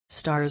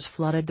Stars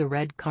flooded the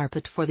red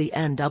carpet for the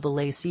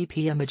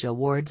NAACP Image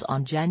Awards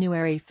on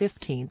January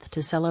 15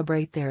 to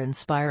celebrate their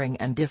inspiring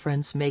and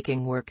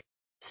difference-making work.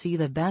 See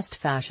the best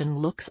fashion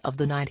looks of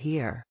the night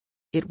here.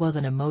 It was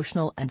an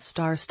emotional and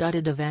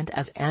star-studded event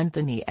as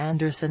Anthony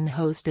Anderson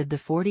hosted the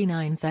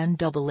 49th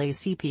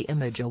NAACP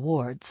Image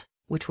Awards,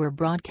 which were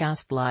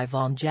broadcast live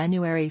on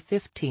January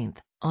 15,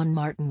 on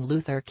Martin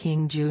Luther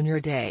King Jr.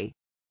 Day.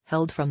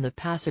 Held from the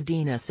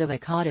Pasadena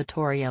Civic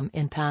Auditorium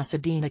in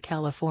Pasadena,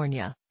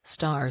 California,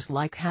 stars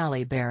like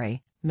Halle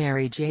Berry,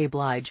 Mary J.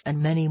 Blige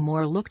and many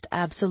more looked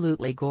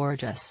absolutely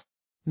gorgeous.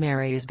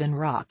 Mary's been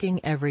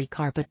rocking every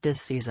carpet this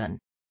season.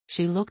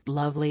 She looked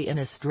lovely in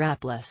a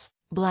strapless,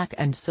 black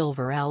and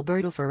silver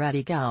Alberto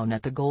Ferretti gown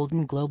at the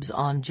Golden Globes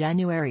on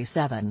January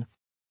 7.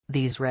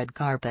 These red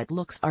carpet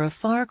looks are a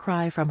far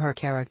cry from her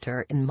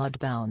character in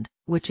Mudbound,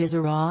 which is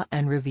a raw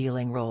and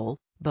revealing role,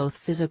 both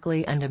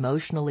physically and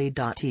emotionally.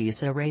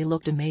 Issa Rae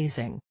looked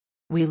amazing.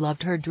 We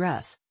loved her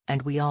dress,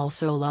 and we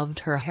also loved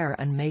her hair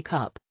and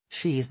makeup.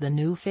 She's the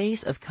new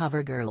face of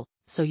CoverGirl,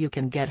 so you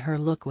can get her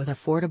look with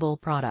affordable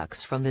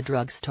products from the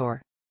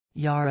drugstore.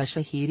 Yara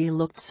Shahidi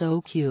looked so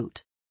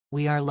cute.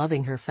 We are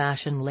loving her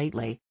fashion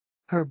lately.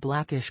 Her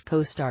blackish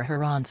co-star,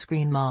 her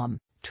on-screen mom,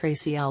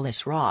 Tracee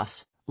Ellis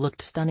Ross,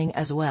 looked stunning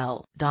as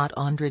well.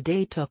 Andra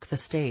Day took the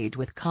stage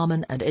with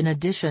Common, and in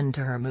addition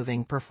to her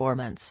moving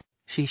performance,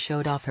 she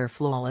showed off her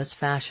flawless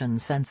fashion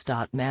sense.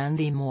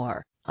 Mandy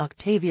Moore,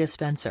 Octavia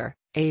Spencer,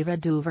 Ava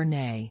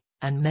DuVernay,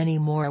 and many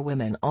more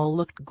women all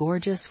looked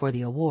gorgeous for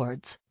the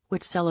awards,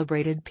 which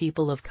celebrated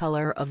people of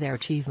color of their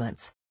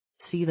achievements.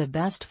 See the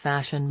best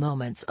fashion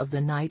moments of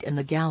the night in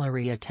the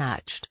gallery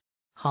attached.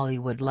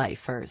 Hollywood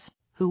Lifers,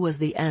 who was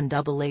the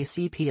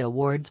NAACP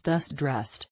Awards Best Dressed.